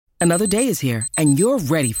Another day is here, and you're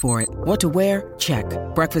ready for it. What to wear? Check.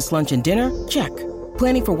 Breakfast, lunch, and dinner? Check.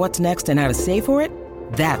 Planning for what's next and how to save for it?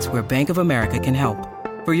 That's where Bank of America can help.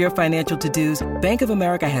 For your financial to-dos, Bank of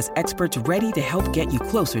America has experts ready to help get you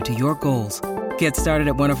closer to your goals. Get started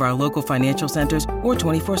at one of our local financial centers or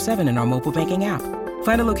 24/7 in our mobile banking app.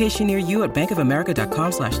 Find a location near you at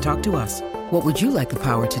bankofamerica.com/talktous. What would you like the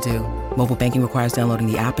power to do? Mobile banking requires downloading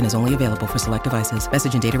the app and is only available for select devices.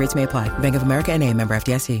 Message and data rates may apply. Bank of America N.A., member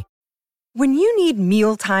FDIC. When you need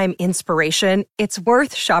mealtime inspiration, it's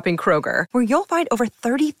worth shopping Kroger, where you'll find over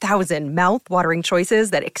 30,000 mouth-watering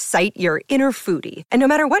choices that excite your inner foodie. And no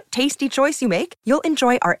matter what tasty choice you make, you'll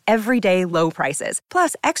enjoy our everyday low prices,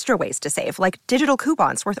 plus extra ways to save, like digital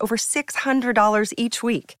coupons worth over $600 each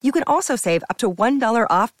week. You can also save up to $1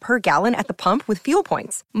 off per gallon at the pump with fuel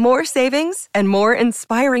points. More savings and more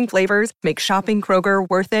inspiring flavors make shopping Kroger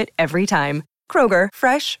worth it every time. Kroger,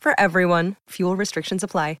 fresh for everyone. Fuel restrictions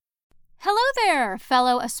apply. Hello there,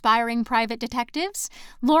 fellow aspiring private detectives.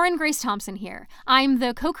 Lauren Grace Thompson here. I'm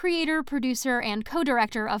the co-creator, producer, and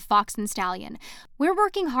co-director of Fox and Stallion. We're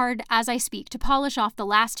working hard as I speak to polish off the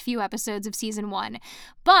last few episodes of Season 1.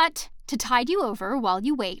 But to tide you over while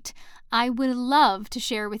you wait, I would love to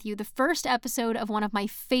share with you the first episode of one of my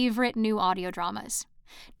favorite new audio dramas.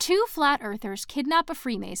 Two Flat Earthers Kidnap a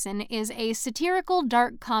Freemason is a satirical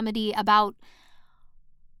dark comedy about...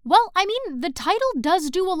 Well, I mean, the title does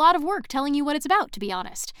do a lot of work telling you what it's about, to be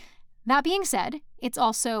honest. That being said, it's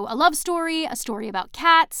also a love story, a story about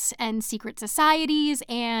cats and secret societies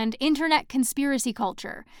and internet conspiracy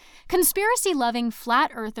culture. Conspiracy-loving flat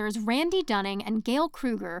earthers Randy Dunning and Gail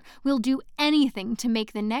Kruger will do anything to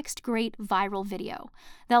make the next great viral video.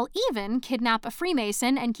 They'll even kidnap a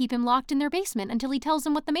Freemason and keep him locked in their basement until he tells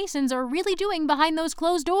them what the Masons are really doing behind those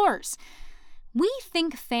closed doors. We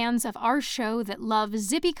think fans of our show that love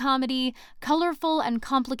zippy comedy, colorful and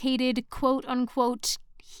complicated quote-unquote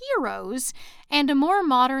heroes, and a more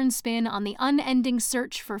modern spin on the unending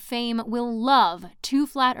search for fame will love Two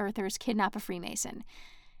Flat Earthers Kidnap a Freemason.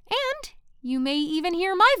 And you may even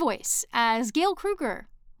hear my voice as Gail Kruger,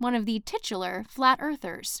 one of the titular Flat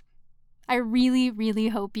Earthers. I really, really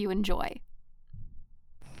hope you enjoy.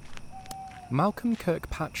 Malcolm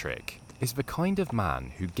Kirkpatrick is the kind of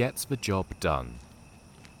man who gets the job done.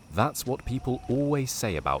 That's what people always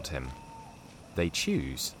say about him. They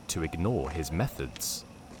choose to ignore his methods.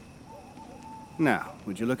 Now,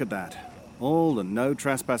 would you look at that? All the no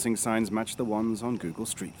trespassing signs match the ones on Google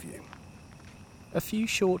Street View. A few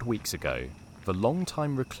short weeks ago, the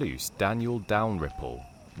longtime recluse Daniel Dalrymple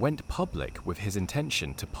went public with his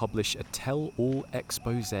intention to publish a tell-all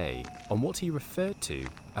exposé on what he referred to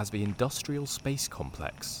as the industrial space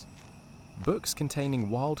complex. Books containing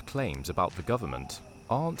wild claims about the government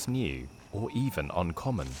aren't new or even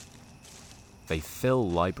uncommon. They fill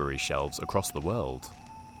library shelves across the world.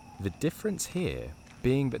 The difference here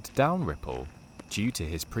being that Dalrymple, due to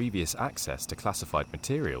his previous access to classified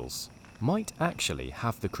materials, might actually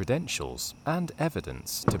have the credentials and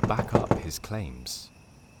evidence to back up his claims.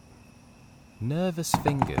 Nervous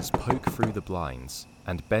fingers poke through the blinds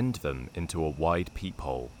and bend them into a wide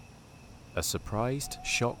peephole. A surprised,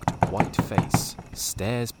 shocked, white face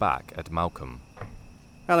stares back at Malcolm.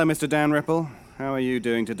 Hello, Mr. Dalrymple. How are you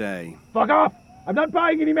doing today? Fuck off! I'm not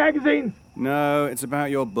buying any magazines! No, it's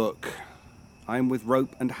about your book. I'm with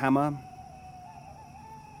Rope and Hammer.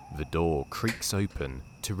 The door creaks open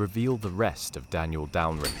to reveal the rest of Daniel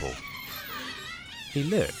Dalrymple. He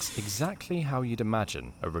looks exactly how you'd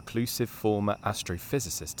imagine a reclusive former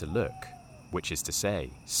astrophysicist to look, which is to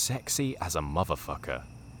say, sexy as a motherfucker.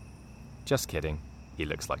 Just kidding, he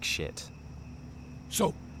looks like shit.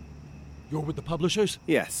 So, you're with the publishers?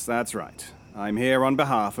 Yes, that's right. I'm here on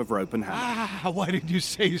behalf of Rope and Hammer. Why didn't you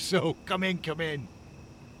say so? Come in.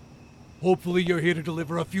 Hopefully you're here to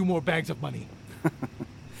deliver a few more bags of money.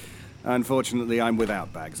 Unfortunately, I'm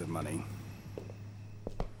without bags of money.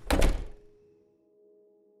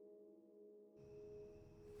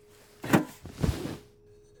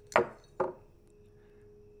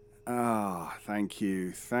 Ah, thank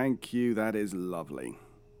you, that is lovely.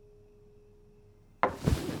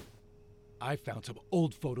 I found some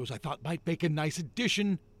old photos I thought might make a nice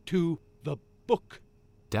addition to the book.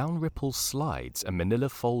 Dalrymple slides a manila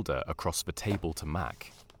folder across the table to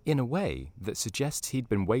Mac, in a way that suggests he'd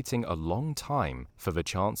been waiting a long time for the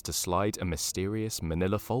chance to slide a mysterious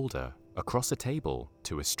manila folder across a table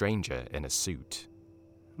to a stranger in a suit.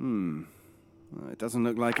 It doesn't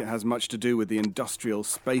look like it has much to do with the industrial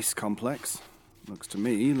space complex. Looks to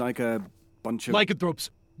me like a bunch of... lycanthropes,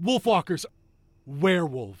 wolfwalkers,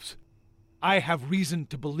 werewolves. I have reason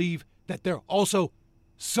to believe that they're also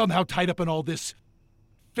somehow tied up in all this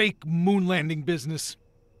fake moon landing business.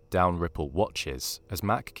 Dalrymple watches as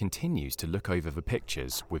Mac continues to look over the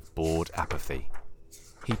pictures with bored apathy.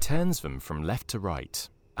 He turns them from left to right,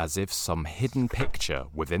 as if some hidden picture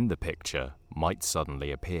within the picture might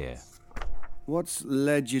suddenly appear. What's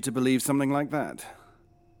led you to believe something like that?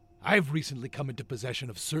 I've recently come into possession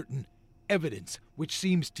of certain evidence which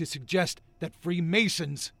seems to suggest that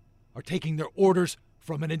Freemasons are taking their orders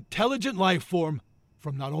from an intelligent life form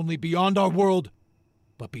from not only beyond our world,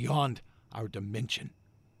 but beyond our dimension.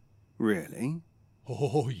 Really?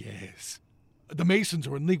 Oh, yes. The Masons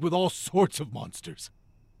are in league with all sorts of monsters.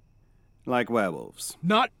 Like werewolves?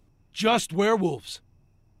 Not just werewolves.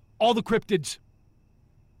 All the cryptids.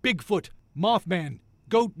 Bigfoot, Mothman,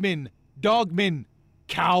 Goatmen, Dogmen,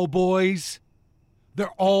 Cowboys. They're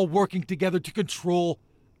all working together to control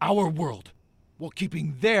our world while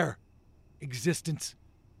keeping their existence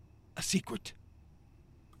a secret.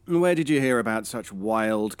 Where did you hear about such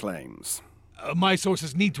wild claims? My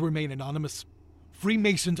sources need to remain anonymous.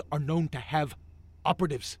 Freemasons are known to have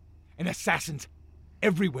operatives and assassins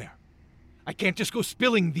everywhere. I can't just go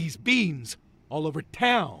spilling these beans all over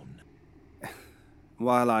town.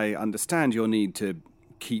 While I understand your need to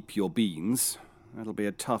keep your beans, that'll be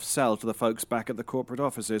a tough sell to the folks back at the corporate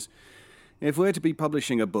offices. If we're to be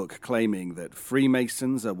publishing a book claiming that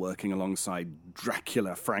Freemasons are working alongside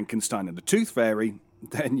Dracula, Frankenstein, and the Tooth Fairy,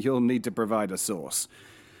 then you'll need to provide a source.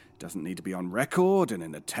 Doesn't need to be on record and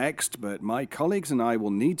in a text, but my colleagues and I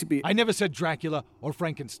will need to be... I never said Dracula or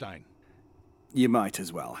Frankenstein. You might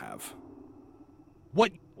as well have.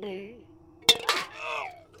 What?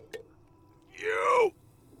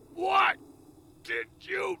 What did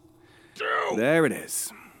you do? There it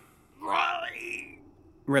is. Riley!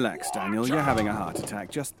 Relax, Daniel. You're having a heart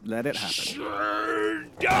attack. Just let it happen.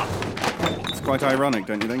 Shut up! It's quite ironic,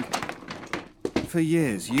 don't you think? For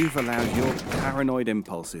years, you've allowed your paranoid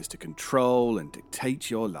impulses to control and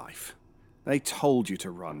dictate your life. They told you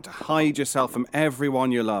to run, to hide yourself from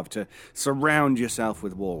everyone you love, to surround yourself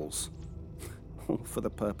with walls. All for the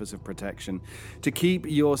purpose of protection, to keep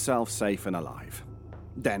yourself safe and alive.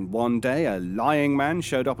 Then one day, a lying man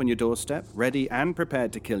showed up on your doorstep, ready and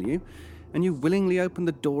prepared to kill you, and you willingly opened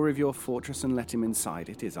the door of your fortress and let him inside.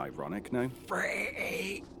 It is ironic, no?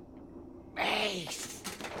 Freemason!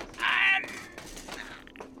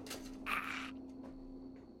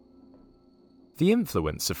 The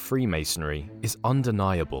influence of Freemasonry is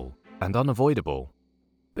undeniable and unavoidable.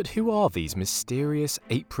 But who are these mysterious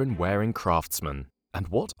apron-wearing craftsmen, and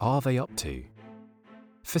what are they up to?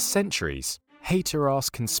 For centuries, hater-ass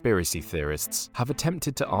conspiracy theorists have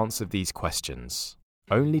attempted to answer these questions,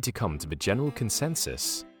 only to come to the general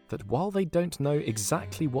consensus that while they don't know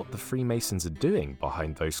exactly what the Freemasons are doing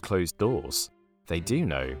behind those closed doors, they do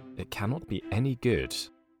know it cannot be any good.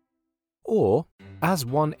 Or, as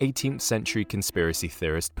one 18th century conspiracy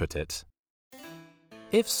theorist put it,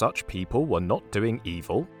 if such people were not doing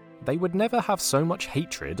evil, they would never have so much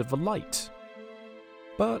hatred of the light.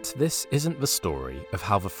 But this isn't the story of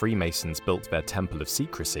how the Freemasons built their temple of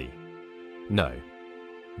secrecy. No,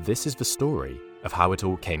 this is the story of how it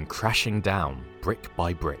all came crashing down brick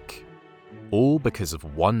by brick. All because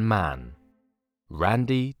of one man,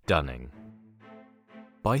 Randy Dunning.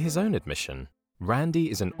 By his own admission,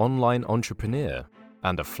 Randy is an online entrepreneur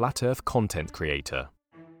and a flat earth content creator.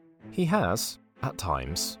 He has, at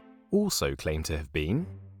times, also claimed to have been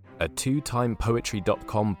a 2-time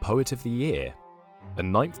Poetry.com Poet of the Year, a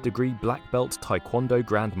 9th degree black belt Taekwondo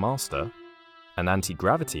Grandmaster, an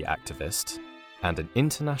anti-gravity activist, and an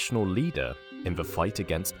international leader in the fight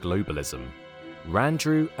against globalism.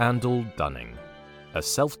 Randrew Andal Dunning, a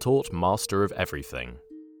self-taught master of everything.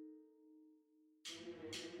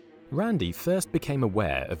 Randy first became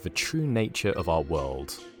aware of the true nature of our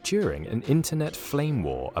world during an internet flame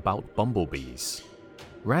war about bumblebees.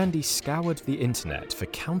 Randy scoured the internet for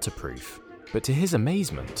counterproof, but to his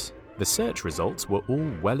amazement, the search results were all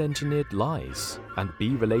well-engineered lies and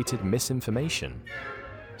bee-related misinformation.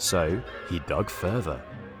 So he dug further.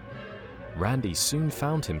 Randy soon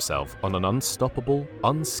found himself on an unstoppable,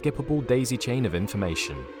 unskippable daisy chain of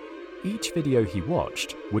information. Each video he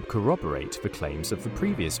watched would corroborate the claims of the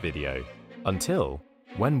previous video, until,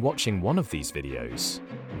 when watching one of these videos,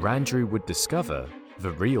 Randrew would discover the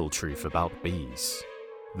real truth about bees.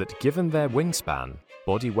 That given their wingspan,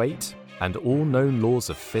 body weight, and all known laws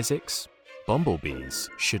of physics, bumblebees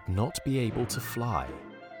should not be able to fly.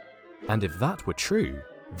 And if that were true,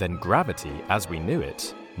 then gravity as we knew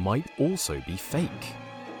it might also be fake.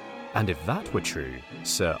 And if that were true,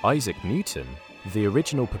 Sir Isaac Newton, the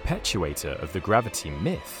original perpetuator of the gravity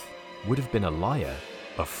myth, would have been a liar,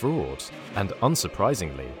 a fraud, and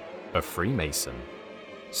unsurprisingly, a Freemason.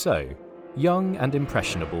 So, young and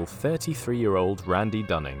impressionable 33-year-old Randy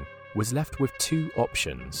Dunning was left with two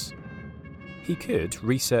options. He could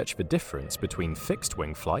research the difference between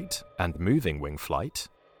fixed-wing flight and moving-wing flight,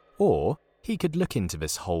 or he could look into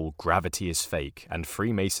this whole gravity is fake and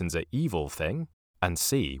Freemasons are evil thing and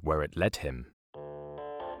see where it led him.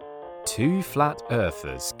 Two Flat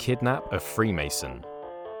Earthers Kidnap a Freemason.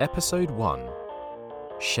 Episode 1.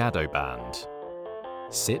 Shadow Band.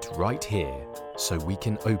 Sit right here so we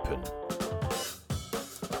can open.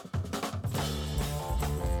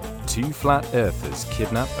 Two Flat Earthers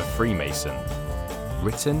Kidnap a Freemason.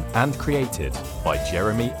 Written and created by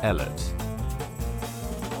Jeremy Ellert.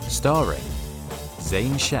 Starring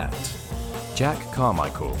Zane Shat, Jack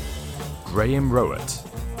Carmichael, Graham Rowett,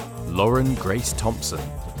 Lauren Grace Thompson,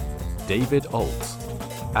 David Alt,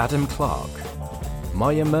 Adam Clark,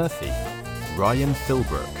 Maya Murphy, Ryan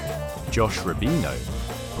Philbrook, Josh Rubino,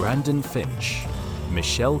 Brandon Finch,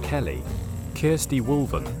 Michelle Kelly, Kirsty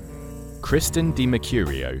Wolven, Kristen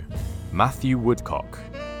DiMercurio, Matthew Woodcock,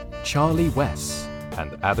 Charlie Wess,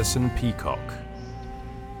 and Addison Peacock.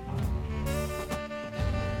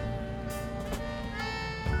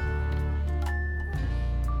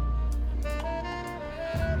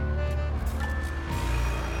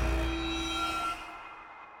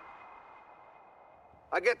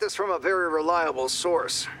 I get this from a very reliable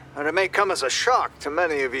source, and it may come as a shock to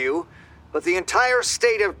many of you, but the entire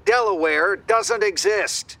state of Delaware doesn't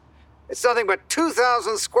exist. It's nothing but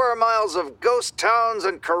 2,000 square miles of ghost towns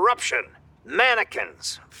and corruption.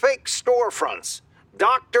 Mannequins, fake storefronts,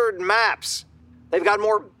 doctored maps. They've got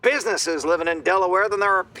more businesses living in Delaware than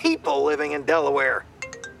there are people living in Delaware.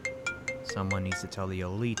 Someone needs to tell the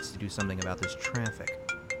elites to do something about this traffic.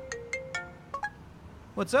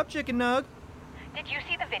 What's up, Chicken Nug? Did you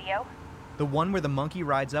see the video? The one where the monkey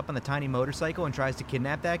rides up on the tiny motorcycle and tries to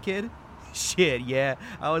kidnap that kid? Shit, yeah.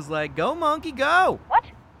 I was like, go monkey, go! What?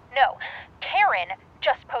 No. Karen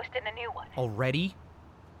just posted a new one. Already?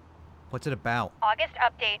 What's it about? August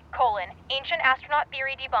update, ancient astronaut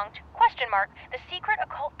theory debunked, the secret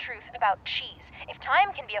occult truth about cheese. If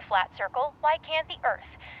time can be a flat circle, why can't the Earth?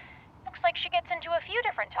 Looks like she gets into a few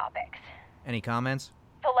different topics. Any comments?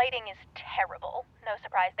 The lighting is terrible, no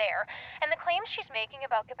surprise there, and the claims she's making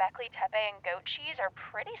about Göbekli Tepe and goat cheese are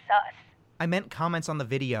pretty sus. I meant comments on the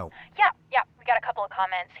video. Yeah, we got a couple of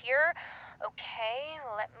comments here. Okay,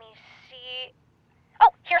 let me see.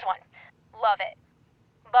 Oh, here's one. Love it.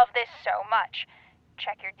 Love this so much.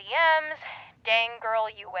 Check your DMs. Dang girl,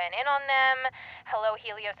 you went in on them. Hello,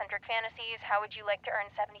 heliocentric fantasies. How would you like to earn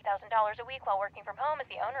 $70,000 a week while working from home as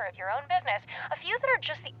the owner of your own business? A few that are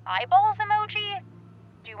just the eyeballs emoji.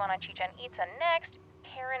 Do you want to Chichen Itza next?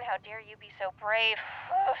 Karen, how dare you be so brave?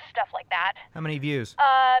 Stuff like that. How many views?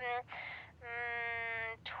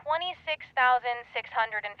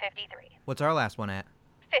 26,653. What's our last one at?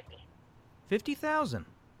 50. 50,000.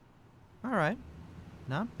 All right.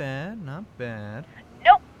 Not bad, not bad.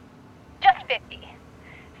 Nope. Just 50.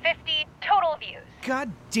 50 total views.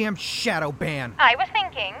 Goddamn shadow ban. I was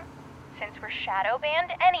thinking, since we're shadow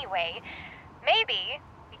banned anyway, maybe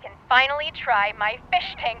we can finally try my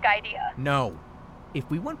fish tank idea. No. If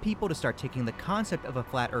we want people to start taking the concept of a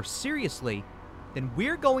flat Earth seriously, then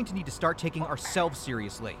we're going to need to start taking ourselves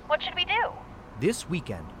seriously. What should we do? This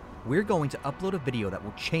weekend, we're going to upload a video that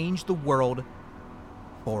will change the world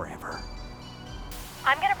forever.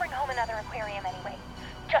 I'm gonna bring home another aquarium anyway,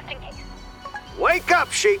 just in case. Wake up,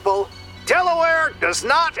 sheeple! Delaware does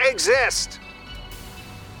not exist!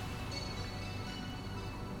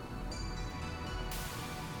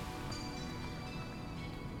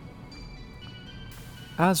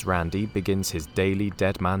 As Randy begins his daily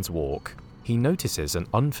dead man's walk, he notices an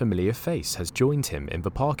unfamiliar face has joined him in the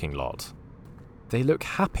parking lot. They look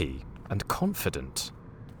happy and confident.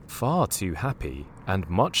 Far too happy and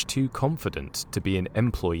much too confident to be an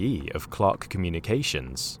employee of Clark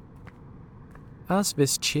Communications. As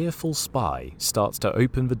this cheerful spy starts to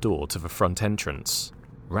open the door to the front entrance,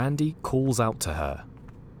 Randy calls out to her.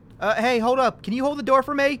 Hey, hold up. Can you hold the door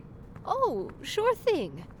for me? Oh, sure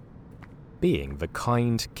thing. Being the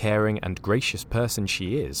kind, caring, and gracious person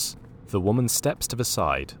she is, the woman steps to the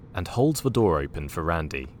side and holds the door open for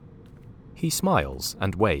Randy. He smiles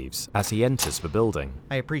and waves as he enters the building.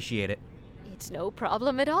 I appreciate it. It's no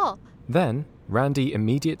problem at all. Then, Randy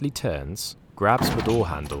immediately turns, grabs the door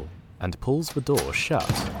handle, and pulls the door shut.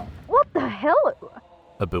 What the hell?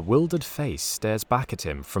 A bewildered face stares back at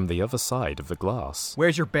him from the other side of the glass.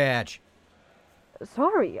 Where's your badge?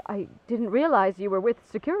 Sorry, I didn't realize you were with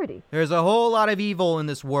security. There's a whole lot of evil in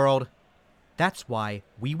this world. That's why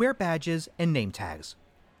we wear badges and name tags.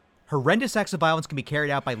 Horrendous acts of violence can be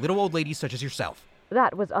carried out by little old ladies such as yourself.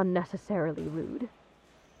 That was unnecessarily rude.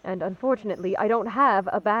 And unfortunately, I don't have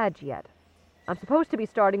a badge yet. I'm supposed to be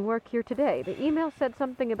starting work here today. The email said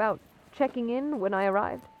something about checking in when I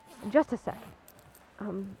arrived. Just a sec.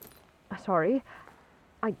 Sorry.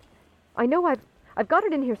 I know I've got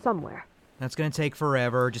it in here somewhere. That's gonna take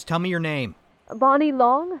forever. Just tell me your name. Bonnie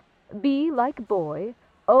Long. B like boy.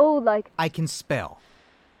 O like... I can spell.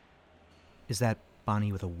 Is that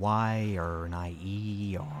Bonnie with a Y or an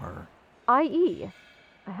I-E or... I-E.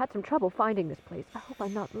 I had some trouble finding this place. I hope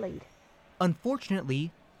I'm not late.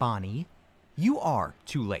 Unfortunately, Bonnie, you are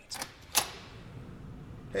too late.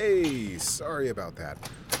 Hey, sorry about that.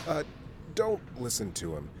 Don't listen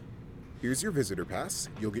to him. Here's your visitor pass.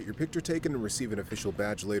 You'll get your picture taken and receive an official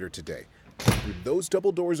badge later today. Through those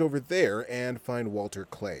double doors over there and find Walter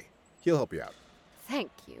Clay. He'll help you out.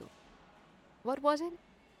 Thank you. What was it?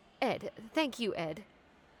 Ed. Thank you, Ed.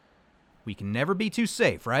 We can never be too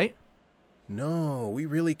safe, right? No, we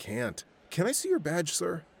really can't. Can I see your badge,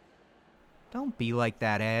 sir? Don't be like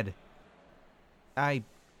that, Ed. I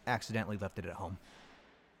accidentally left it at home.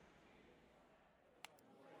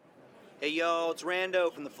 Hey y'all, it's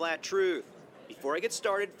Rando from The Flat Truth. Before I get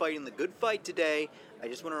started fighting the good fight today, I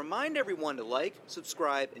just want to remind everyone to like,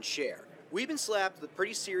 subscribe, and share. We've been slapped with a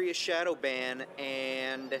pretty serious shadow ban,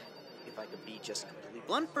 and if I could be just completely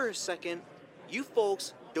blunt for a second, you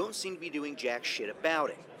folks don't seem to be doing jack shit about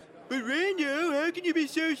it. But Rando, how can you be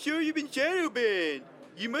so sure you've been shadow banned?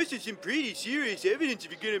 You must have some pretty serious evidence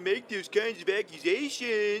if you're gonna make those kinds of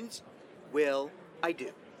accusations. Well, I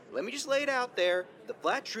do. Let me just lay it out there. The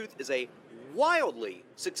Flat Truth is a wildly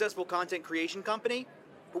successful content creation company,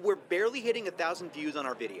 but we're barely hitting 1,000 views on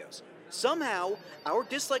our videos. Somehow, our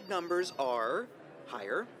dislike numbers are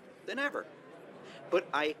higher than ever. But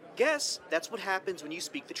I guess that's what happens when you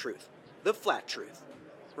speak the truth. The flat truth.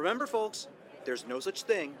 Remember, folks, there's no such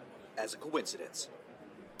thing as a coincidence.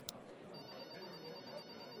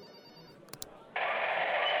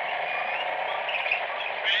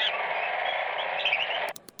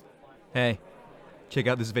 Hey, check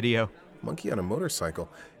out this video. Monkey on a motorcycle.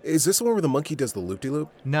 Is this the one where the monkey does the loop-de-loop?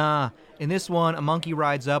 Nah, in this one, a monkey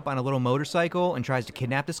rides up on a little motorcycle and tries to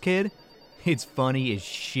kidnap this kid. It's funny as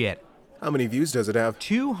shit. How many views does it have?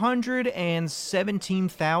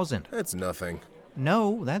 217,000. That's nothing.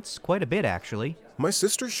 No, that's quite a bit, actually. My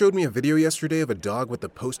sister showed me a video yesterday of a dog with the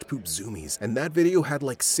post-poop zoomies, and that video had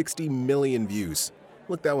like 60 million views.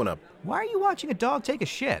 Look that one up. Why are you watching a dog take a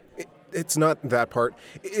shit? It's not that part.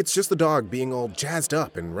 It's just the dog being all jazzed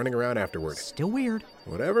up and running around afterward. Still weird.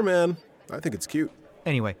 Whatever, man. I think it's cute.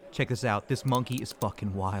 Anyway, check this out. This monkey is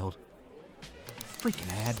fucking wild.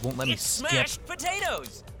 Freaking ad won't let me skip. Smashed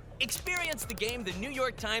potatoes! Experience the game the New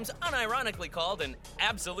York Times unironically called an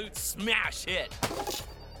absolute smash hit.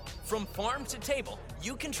 From farm to table,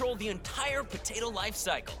 you control the entire potato life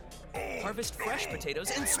cycle. Harvest fresh potatoes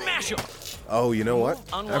and smash them. Oh, you know what?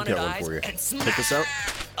 I've Unwanted got one eyes for you. and smash. Check this out.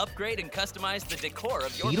 Upgrade and customize the decor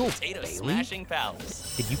of your Beetle potato Bailey? smashing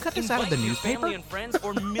pals. Did you cut this out of the Invite your newspaper? family and friends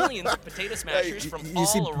or millions of potato smashers from You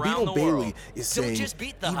see, all around Beetle the world. Bailey is Don't saying just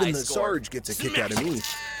beat the even high the score. Sarge gets a kick out of me,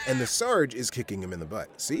 and the Sarge is kicking him in the butt.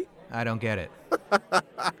 See? I don't get it.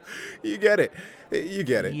 You get it. You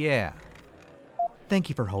get it. Yeah. Thank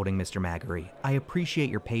you for holding, Mr. Maggery. I appreciate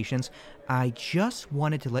your patience. I just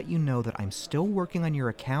wanted to let you know that I'm still working on your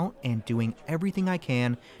account and doing everything I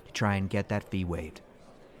can to try and get that fee waived.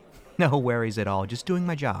 No worries at all, just doing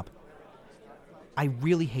my job. I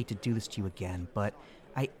really hate to do this to you again, but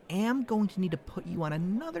I am going to need to put you on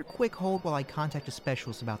another quick hold while I contact a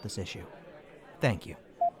specialist about this issue. Thank you.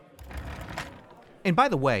 And by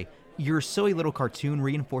the way, your silly little cartoon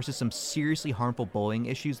reinforces some seriously harmful bullying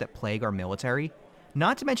issues that plague our military.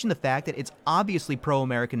 Not to mention the fact that it's obviously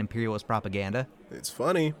pro-American imperialist propaganda. It's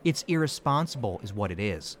funny. It's irresponsible is what it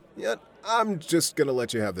is. Yet, I'm just gonna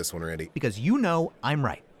let you have this one, Randy. Because you know I'm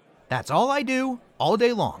right. That's all I do, all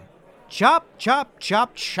day long. Chop, chop,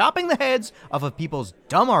 chop, chopping the heads off of people's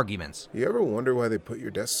dumb arguments. You ever wonder why they put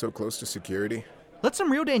your desk so close to security? Let some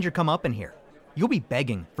real danger come up in here. You'll be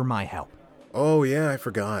begging for my help. Oh yeah, I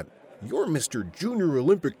forgot. You're Mr. Junior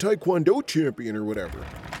Olympic Taekwondo Champion or whatever.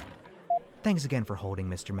 Thanks again for holding,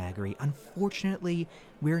 Mr. Maggery. Unfortunately,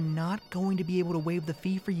 we're not going to be able to waive the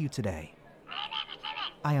fee for you today.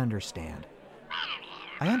 I understand.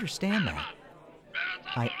 I understand that.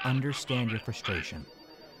 I understand your frustration.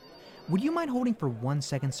 Would you mind holding for 1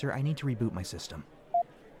 second, sir? I need to reboot my system.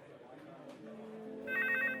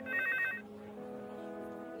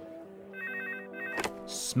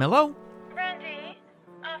 Smillo? Randy,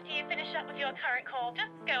 after you finish up with your current call, just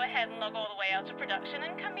go ahead and log all the way out of production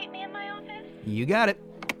and come meet me in my office. You got it.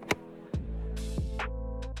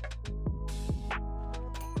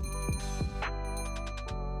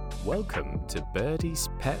 Welcome to Birdies,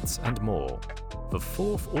 Pets and More, the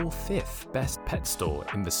 4th or 5th best pet store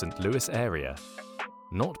in the St. Louis area.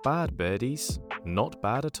 Not bad, birdies. Not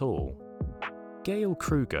bad at all. Gail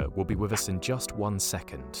Kruger will be with us in just 1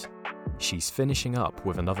 second. She's finishing up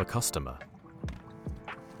with another customer.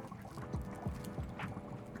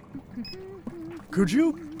 Could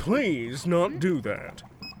you please not do that?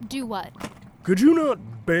 Do what? Could you not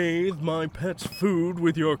bathe my pet's food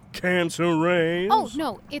with your cancer rays? Oh,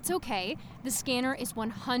 no, it's okay. The scanner is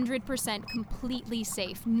 100% completely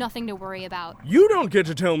safe. Nothing to worry about. You don't get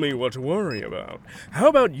to tell me what to worry about. How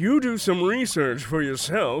about you do some research for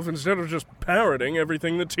yourself instead of just parroting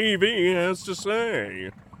everything the TV has to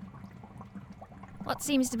say? What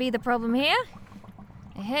seems to be the problem here?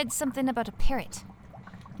 I heard something about a parrot.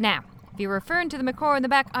 Now, if you're referring to the macaw in the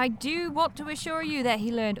back, I do want to assure you that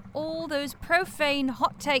he learned all those profane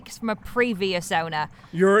hot takes from a previous owner.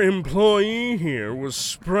 Your employee here was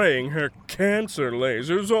spraying her cancer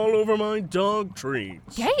lasers all over my dog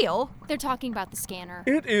treats. Gail? They're talking about the scanner.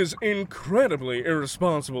 It is incredibly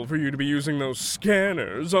irresponsible for you to be using those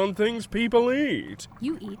scanners on things people eat.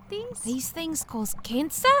 You eat these? These things cause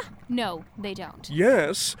cancer? No, they don't.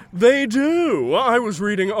 Yes, they do. I was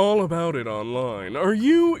reading all about it online. Are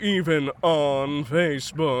you even on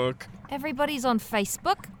Facebook? Everybody's on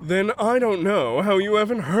Facebook? Then I don't know how you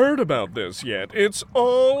haven't heard about this yet. It's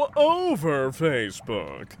all over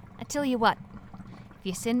Facebook. I tell you what, if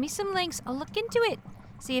you send me some links, I'll look into it.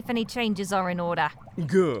 See if any changes are in order.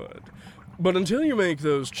 Good. But until you make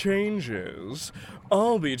those changes,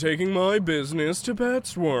 I'll be taking my business to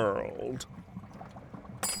Pets World.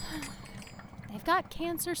 They've got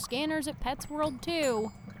cancer scanners at Pets World,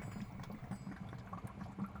 too.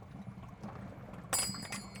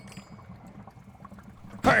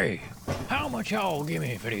 Hey, how much y'all give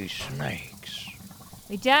me for these snakes?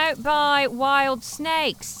 We don't buy wild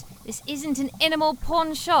snakes. This isn't an animal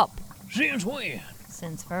pawn shop. Since when?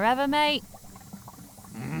 Since forever, mate.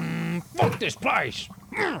 Fuck this place!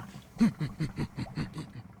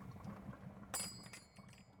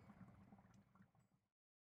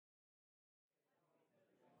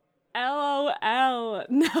 LOL.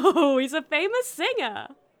 No, he's a famous singer.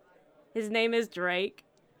 His name is Drake.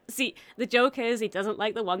 See, the joke is he doesn't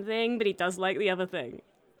like the one thing, but he does like the other thing.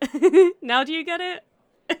 Now do you get it?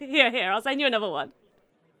 Here, I'll send you another one.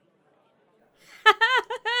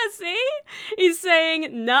 See? He's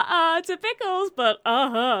saying nuh-uh to pickles, but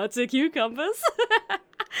uh-huh to cucumbers.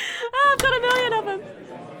 I've got a million of them.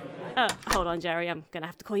 Hold on, Jerry, I'm gonna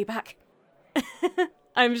have to call you back.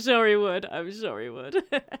 I'm sure he would.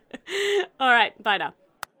 Alright, bye now.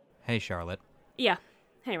 Hey, Charlotte. Yeah.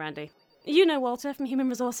 Hey, Randy. You know Walter from Human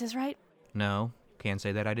Resources, right? No, can't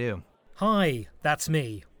say that I do. Hi, that's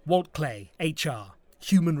me, Walt Clay, HR,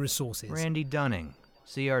 Human Resources. Randy Dunning,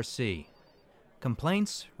 CRC.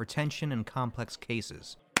 Complaints, retention, and complex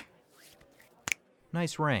cases.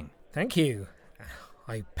 Nice ring. Thank you.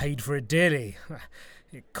 I paid for it dearly.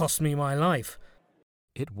 It cost me my life.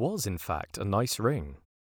 It was, in fact, a nice ring.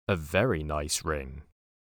 A very nice ring.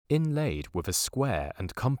 Inlaid with a square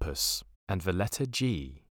and compass, and the letter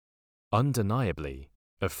G. Undeniably,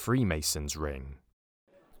 a Freemason's ring.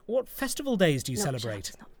 What festival days do you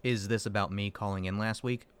celebrate? Is this about me calling in last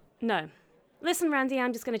week? No. Listen, Randy,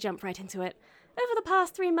 I'm just going to jump right into it. Over the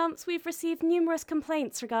past 3 months, we've received numerous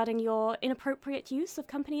complaints regarding your inappropriate use of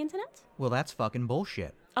company internet. Well, that's fucking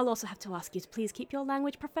bullshit. I'll also have to ask you to please keep your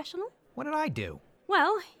language professional. What did I do?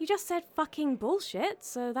 Well, you just said fucking bullshit,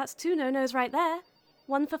 so that's 2 no-nos right there.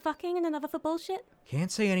 One for fucking and another for bullshit.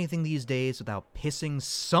 Can't say anything these days without pissing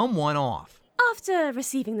someone off. After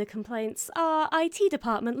receiving the complaints, our IT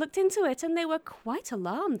department looked into it and they were quite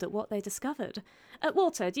alarmed at what they discovered.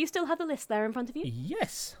 Walter, do you still have the list there in front of you?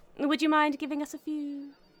 Yes. Would you mind giving us a few?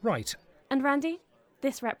 Right. And Randy,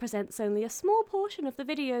 this represents only a small portion of the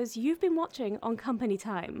videos you've been watching on company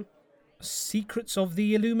time. Secrets of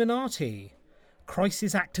the Illuminati.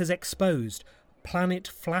 Crisis actors exposed. Planet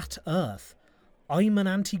Flat Earth. I'm an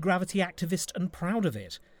anti-gravity activist and proud of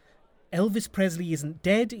it. Elvis Presley isn't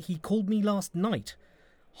dead, he called me last night.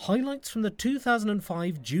 Highlights from the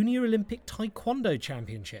 2005 Junior Olympic Taekwondo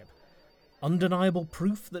Championship. Undeniable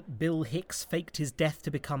proof that Bill Hicks faked his death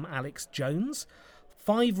to become Alex Jones.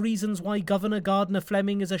 5 reasons why Governor Gardner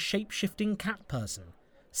Fleming is a shape-shifting cat person.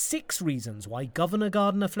 6 reasons why Governor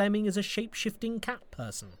Gardner Fleming is a shape-shifting cat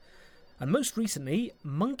person. And most recently,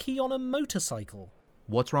 Monkey on a Motorcycle.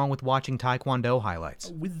 What's wrong with watching Taekwondo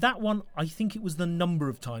highlights? With that one, I think it was the number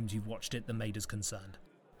of times you've watched it that made us concerned.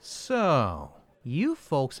 So, you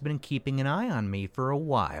folks have been keeping an eye on me for a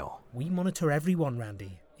while. We monitor everyone,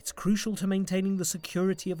 Randy. It's crucial to maintaining the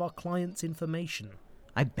security of our clients' information.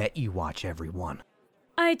 I bet you watch everyone.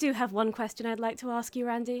 I do have one question I'd like to ask you,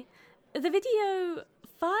 Randy. The video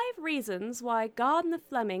 5 Reasons Why Gardner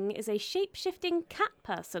Fleming is a Shape-Shifting Cat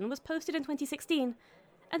Person was posted in 2016.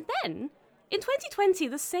 And then, in 2020,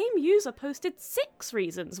 the same user posted 6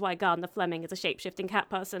 reasons why Gardner Fleming is a shape-shifting cat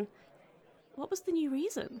person. What was the new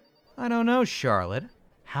reason? I don't know, Charlotte.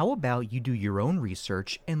 How about you do your own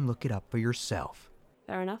research and look it up for yourself?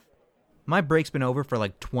 Fair enough. My break's been over for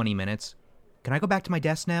like 20 minutes. Can I go back to my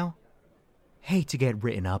desk now? Hate to get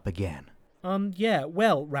written up again. Yeah,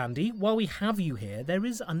 well, Randy, while we have you here, there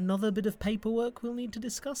is another bit of paperwork we'll need to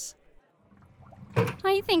discuss.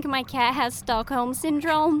 I think my cat has Stockholm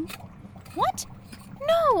Syndrome. What?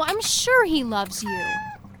 No, I'm sure he loves you.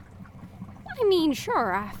 I mean,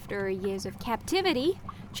 sure, after years of captivity,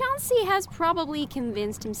 Chauncey has probably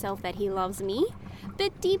convinced himself that he loves me.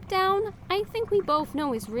 But deep down, I think we both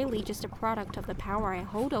know he's really just a product of the power I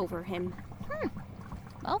hold over him.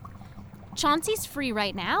 Well, Chauncey's free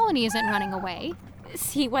right now and he isn't running away.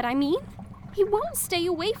 See what I mean? He won't stay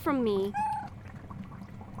away from me.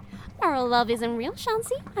 Our love isn't real,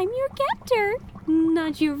 Chauncey. I'm your captor,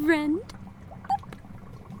 not your friend.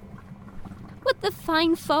 Would the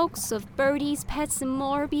fine folks of Birdies, Pets, and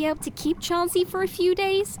More be able to keep Chauncey for a few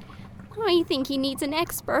days? I think he needs an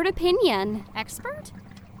expert opinion. Expert?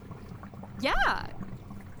 Yeah,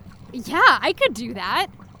 I could do that.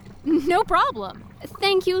 No problem.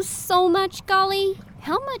 Thank you so much, Golly.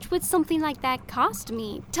 How much would something like that cost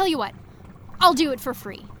me? Tell you what, I'll do it for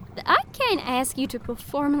free. I can't ask you to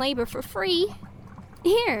perform labor for free.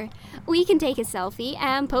 Here, we can take a selfie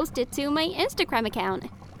and post it to my Instagram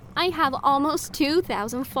account. I have almost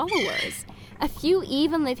 2,000 followers. A few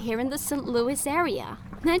even live here in the St. Louis area.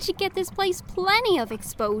 That should get this place plenty of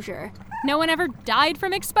exposure. No one ever died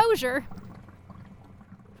from exposure.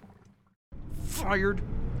 Fired.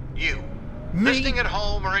 You. Me? Listening at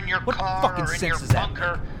home or in your car or in your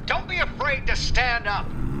bunker, don't be afraid to stand up.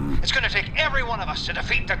 It's going to take every one of us to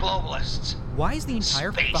defeat the globalists. Why is the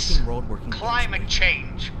entire Space, fucking world working? Climate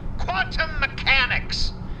change, quantum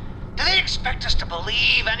mechanics. Do they expect us to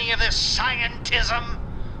believe any of this scientism?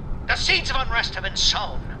 The seeds of unrest have been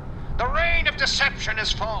sown. The rain of deception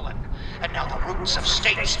has fallen. And now the roots of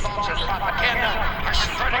state-sponsored propaganda are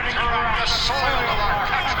spreading throughout the soil of our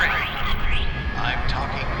country. I'm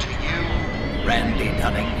talking to you, Randy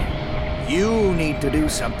Dunning. You need to do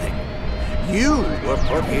something. You were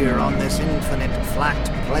put here on this infinite flat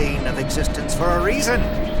plane of existence for a reason.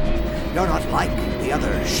 You're not like the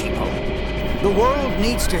other sheeple. The world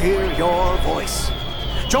needs to hear your voice.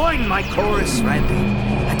 Join my chorus, Randy,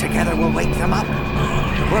 and together we'll wake them up.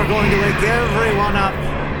 We're going to wake everyone up.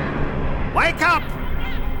 Wake up!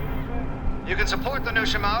 You can support the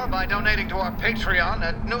Newsham Hour by donating to our Patreon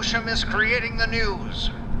at Newsham is Creating the News.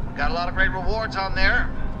 Got a lot of great rewards on there.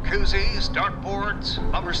 Koozies, dartboards,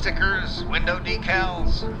 bumper stickers, window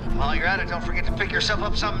decals. While you're at it, don't forget to pick yourself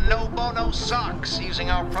up some No Bono socks using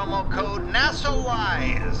our promo code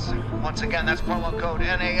NASALIES. Once again, that's promo code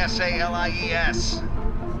NASALIES.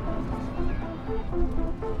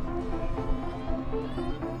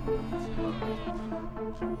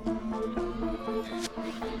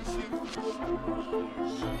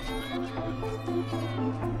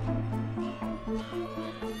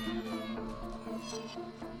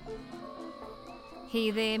 Hey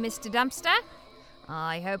there, Mr. Dumpster.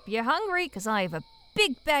 I hope you're hungry, 'cause I have a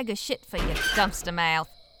big bag of shit for your dumpster mouth.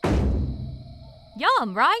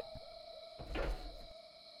 Yum, right?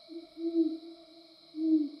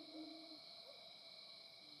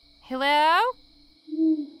 Hello?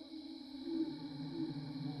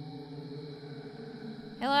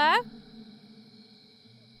 Hello?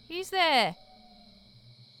 Who's there?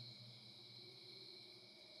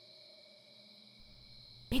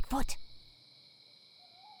 Bigfoot.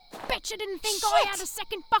 Bet you didn't think I had a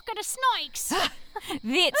second bucket of snakes.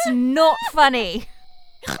 That's not funny.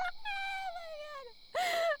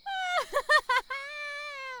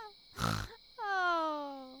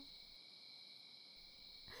 Oh.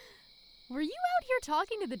 Were you out here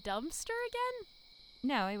talking to the dumpster again?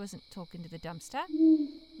 No, I wasn't talking to the dumpster.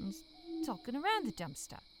 I was talking around the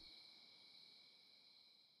dumpster.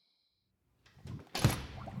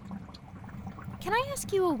 Can I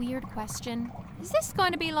ask you a weird question? Is this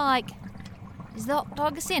going to be like, is the hot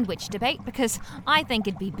dog a sandwich debate? Because I think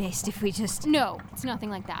it'd be best if we just... No, it's nothing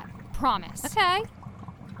like that. Promise. Okay.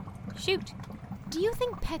 Shoot. Do you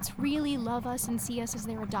think pets really love us and see us as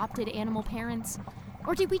their adopted animal parents?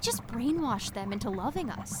 Or did we just brainwash them into loving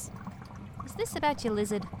us? Is this about your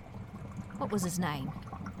lizard? What was his name?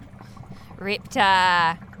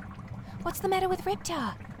 Riptor. What's the matter with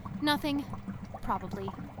Riptor? Nothing. Probably.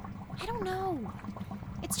 I don't know.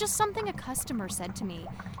 It's just something a customer said to me,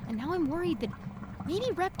 and now I'm worried that maybe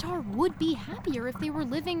Reptar would be happier if they were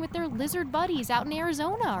living with their lizard buddies out in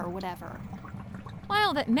Arizona or whatever.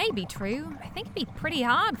 Well, that may be true. I think it'd be pretty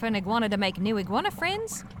hard for an iguana to make new iguana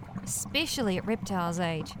friends, especially at Reptar's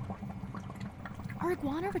age. Are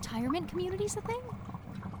iguana retirement communities a thing?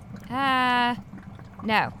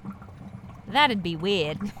 No. That'd be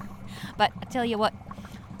weird. But I tell you what,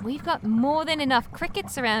 we've got more than enough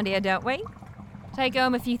crickets around here, don't we? Take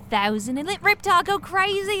home a few thousand and let Reptar go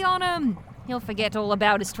crazy on 'em. He'll forget all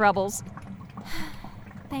about his troubles.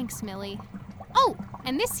 Thanks, Millie. Oh,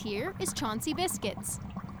 and this here is Chauncey Biscuits.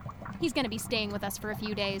 He's gonna be staying with us for a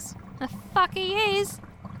few days. The fuck he is.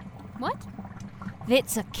 What?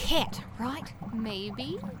 That's a cat, right?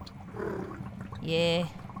 Maybe. Yeah,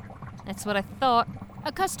 that's what I thought.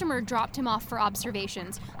 A customer dropped him off for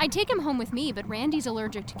observations. I'd take him home with me, but Randy's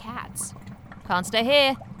allergic to cats. Can't stay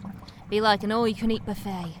here. Be like an all-you-can-eat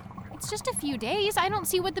buffet. It's just a few days. I don't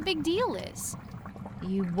see what the big deal is.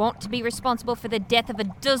 You want to be responsible for the death of a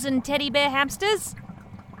dozen teddy bear hamsters?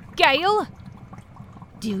 Gail?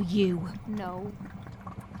 Do you? No.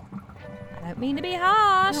 I don't mean to be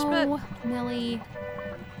harsh, No, Millie.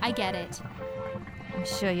 I get it. I'm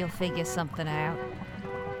sure you'll figure something out.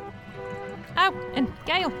 Oh, and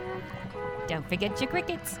Gail, don't forget your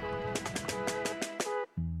crickets.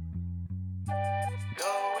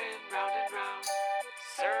 Going round and round,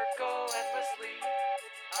 circle endlessly,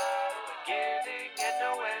 no beginning and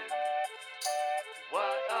no end.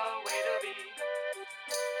 What a way to be.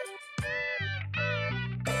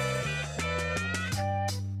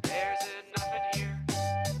 There's enough in here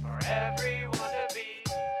for everyone to be.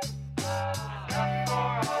 Enough for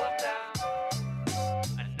all of them,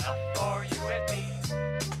 enough for you and me.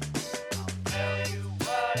 I'll tell you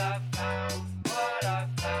what I found, what I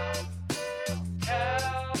found.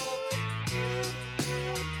 Tell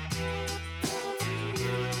to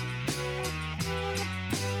you.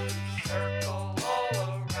 Circle all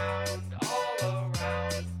around,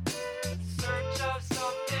 in search of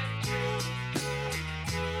something true.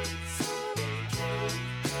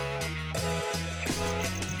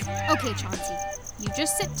 Okay, Chauncey. You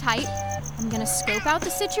just sit tight. I'm gonna scope out the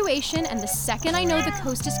situation, and the second I know the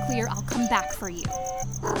coast is clear, I'll come back for you.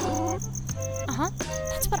 Uh-huh.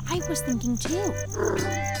 That's what I was thinking, too.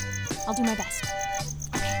 I'll do my best.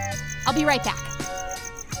 Okay. I'll be right back.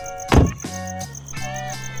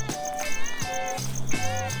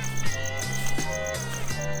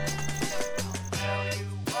 Tell you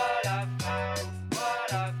what I found,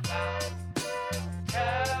 what I found.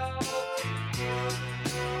 Tell to you.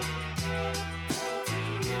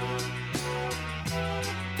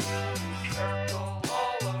 Circle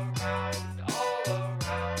all around,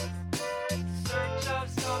 in search of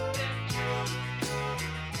something true.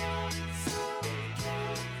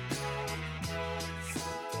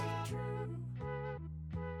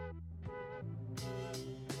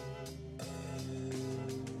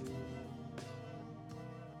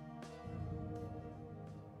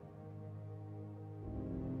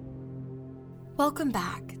 Welcome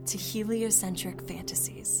back to Heliocentric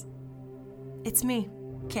Fantasies. It's me,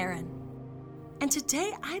 Karen. And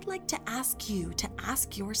today I'd like to ask you to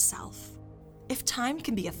ask yourself, if time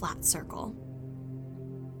can be a flat circle,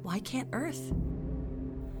 why can't Earth?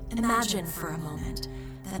 Imagine for a moment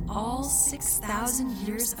that all 6,000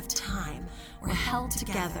 years of time were held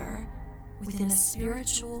together within a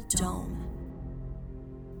spiritual dome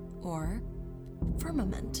or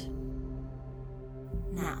firmament.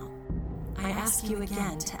 Now, I ask you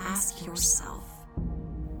again to ask yourself,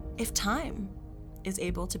 if time is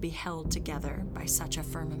able to be held together by such a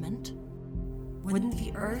firmament, wouldn't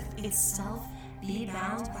the Earth itself be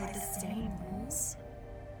bound by the same rules?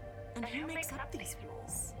 And who makes up these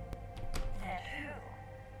rules? And who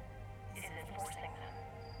is enforcing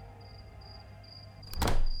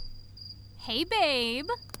them? Hey, babe.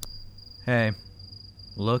 Hey,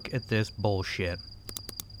 look at this bullshit.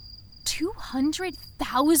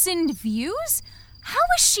 200,000 views? How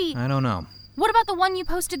is she? I don't know. What about the one you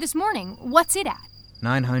posted this morning? What's it at?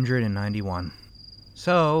 991.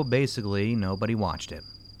 So, basically, nobody watched it.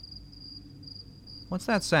 What's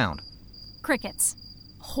that sound? Crickets.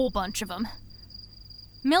 Whole bunch of them.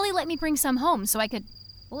 Millie let me bring some home so I could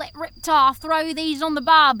let Reptar throw these on the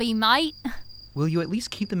barbie, mate. Will you at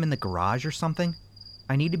least keep them in the garage or something?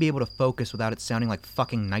 I need to be able to focus without it sounding like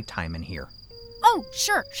fucking nighttime in here. Oh,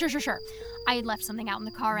 sure. I had left something out in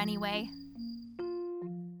the car anyway.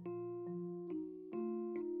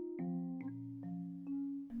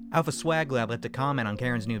 Alpha Swag Lab left a comment on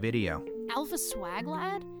Karen's new video. Alpha Swag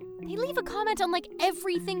Lad? They leave a comment on like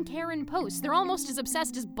everything Karen posts. They're almost as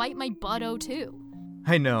obsessed as Bite My Butt 02.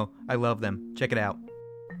 I know, I love them. Check it out.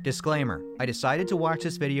 Disclaimer, I decided to watch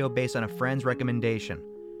this video based on a friend's recommendation.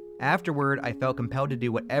 Afterward, I felt compelled to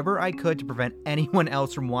do whatever I could to prevent anyone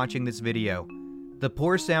else from watching this video. The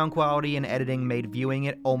poor sound quality and editing made viewing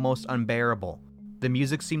it almost unbearable. The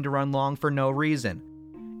music seemed to run long for no reason.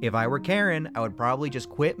 If I were Karen, I would probably just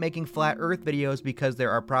quit making Flat Earth videos because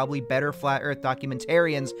there are probably better Flat Earth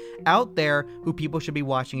documentarians out there who people should be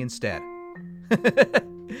watching instead.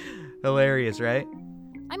 Hilarious, right?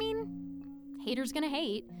 I mean, haters gonna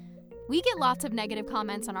hate. We get lots of negative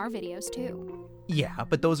comments on our videos too. Yeah,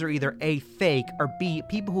 but those are either A, fake, or B,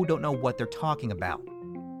 people who don't know what they're talking about.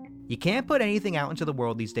 You can't put anything out into the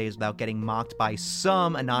world these days without getting mocked by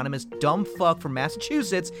some anonymous dumb fuck from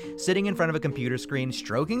Massachusetts sitting in front of a computer screen,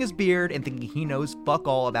 stroking his beard, and thinking he knows fuck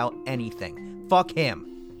all about anything. Fuck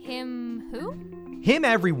him. Him who? Him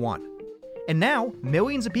everyone. And now,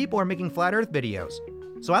 millions of people are making Flat Earth videos.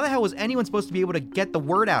 So how the hell was anyone supposed to be able to get the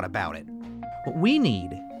word out about it? What we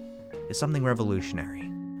need is something revolutionary.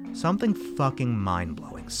 Something fucking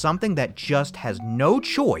mind-blowing. Something that just has no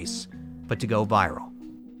choice but to go viral.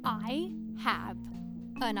 I have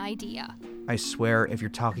an idea. I swear, if you're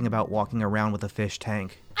talking about walking around with a fish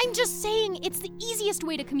tank. I'm just saying it's the easiest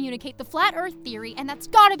way to communicate the flat earth theory, and that's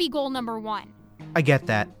gotta be goal number 1. I get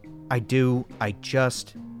that. I do. I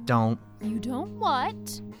just don't. You don't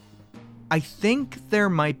what? I think there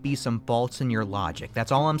might be some faults in your logic.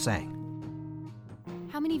 That's all I'm saying.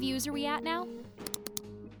 How many views are we at now?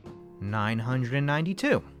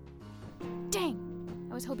 992. Dang.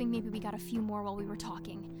 I was hoping maybe we got a few more while we were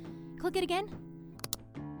talking. Click it again.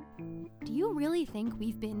 Do you really think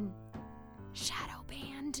we've been shadow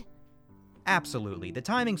banned? Absolutely. The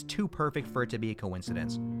timing's too perfect for it to be a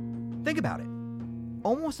coincidence. Think about it.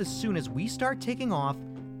 Almost as soon as we start taking off,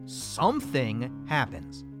 something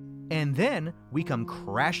happens. And then we come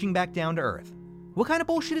crashing back down to Earth. What kind of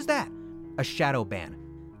bullshit is that? A shadow ban.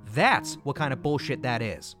 That's what kind of bullshit that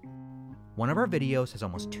is. One of our videos has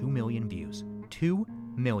almost 2 million views. 2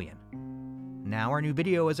 million. Now our new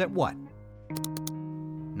video is at what?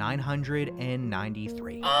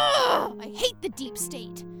 993. Ugh, I hate the deep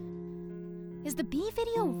state. Is the bee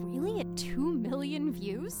video really at 2 million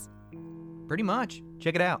views? Pretty much.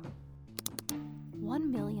 Check it out.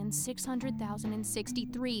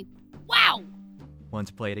 1,600,063. Wow! Want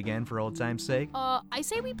to play it again for old time's sake? I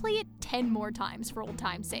say we play it 10 more times for old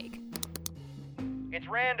time's sake. It's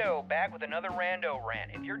Rando, back with another Rando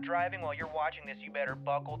rant. If you're driving while you're watching this, you better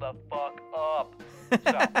buckle the fuck up.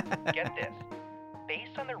 So, get this.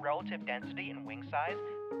 Based on their relative density and wing size,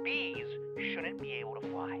 bees shouldn't be able to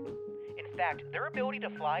fly. In fact, their ability to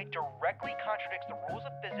fly directly contradicts the rules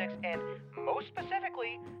of physics and, most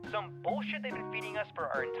specifically, some bullshit they've been feeding us for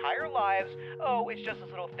our entire lives. Oh, it's just this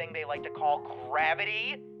little thing they like to call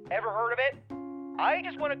gravity. Ever heard of it? I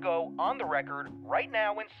just want to go on the record right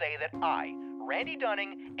now and say that I, Randy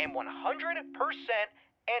Dunning, am 100%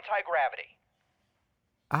 anti-gravity.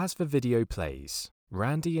 As the video plays,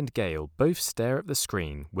 Randy and Gail both stare at the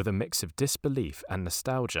screen with a mix of disbelief and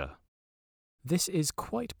nostalgia. This is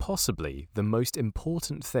quite possibly the most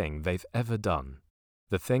important thing they've ever done,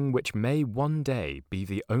 the thing which may one day be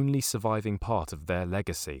the only surviving part of their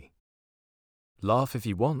legacy. Laugh if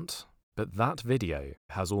you want, but that video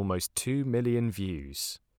has almost 2 million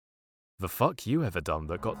views. The fuck you ever done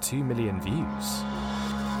that got 2 million views?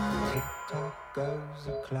 Tick-tock goes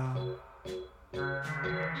the clock.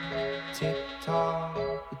 Tick-tock,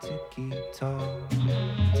 ticky-tock.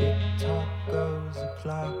 Tick-tock goes the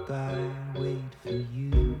clock, I wait for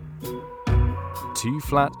you. Two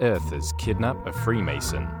Flat Earthers Kidnap a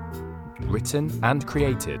Freemason. Written and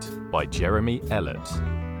created by Jeremy Ellett.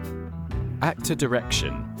 Actor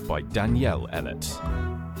direction by Danielle Ellett.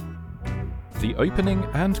 The opening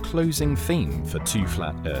and closing theme for Two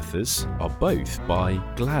Flat Earthers are both by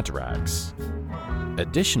Gladrags.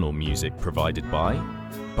 Additional music provided by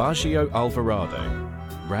Baggio Alvarado,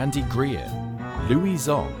 Randy Greer, Louis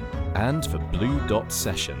Zong, and the Blue Dot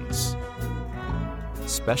Sessions.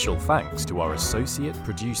 Special thanks to our associate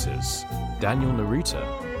producers, Daniel Naruta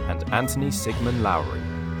and Anthony Sigmund Lowry.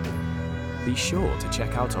 Be sure to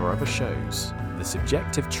check out our other shows, The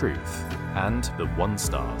Subjective Truth and The One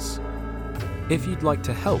Stars. If you'd like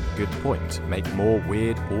to help Good Point make more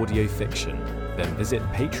weird audio fiction, then visit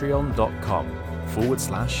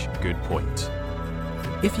patreon.com/goodpoint.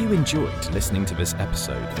 If you enjoyed listening to this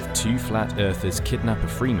episode of Two Flat Earthers Kidnap a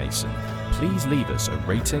Freemason, please leave us a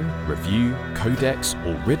rating, review, codex,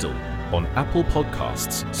 or riddle on Apple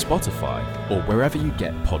Podcasts, Spotify, or wherever you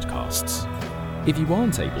get podcasts. If you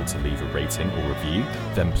aren't able to leave a rating or review,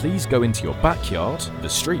 then please go into your backyard, the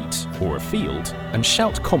street, or a field and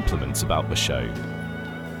shout compliments about the show.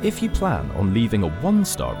 If you plan on leaving a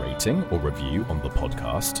 1-star rating or review on the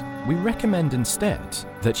podcast, we recommend instead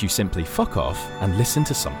that you simply fuck off and listen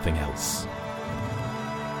to something else.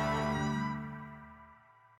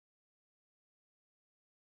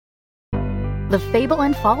 The Fable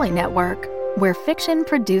and Folly Network, where fiction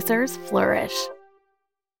producers flourish.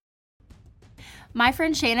 My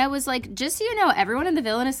friend Shayna was like, just so you know, everyone in the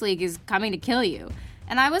Villainous League is coming to kill you.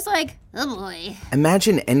 And I was like, oh boy.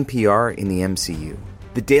 Imagine NPR in the MCU.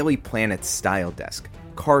 The Daily Planet style desk.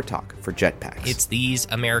 Car talk for jetpacks. It's these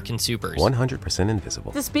American supers. 100%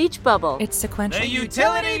 invisible. The speech bubble. It's sequential. The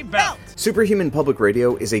utility belt. Superhuman Public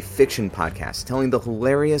Radio is a fiction podcast telling the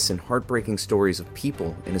hilarious and heartbreaking stories of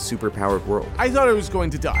people in a superpowered world. I thought I was going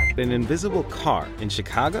to die. An invisible car in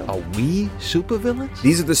Chicago? Are we supervillains?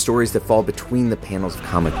 These are the stories that fall between the panels of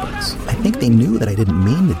comic books. I think they knew that I didn't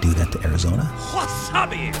mean to do that to Arizona.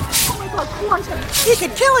 Wasabi! Oh my god, Quantum! He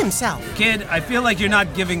could kill himself! Kid, I feel like you're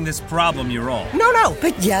not giving this problem your all. No,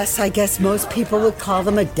 but yes, I guess most people would call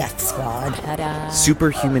them a death squad. Ta-da.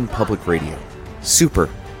 Superhuman Public Radio.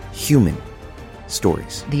 Superhuman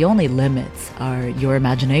stories. The only limits are your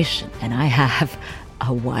imagination, and I have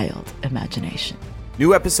a wild imagination.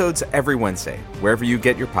 New episodes every Wednesday, wherever you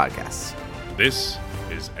get your podcasts. This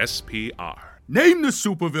is SPR. Name the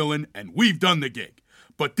supervillain, and we've done the gig.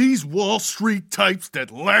 But these Wall Street types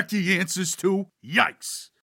that lack the answers to, yikes.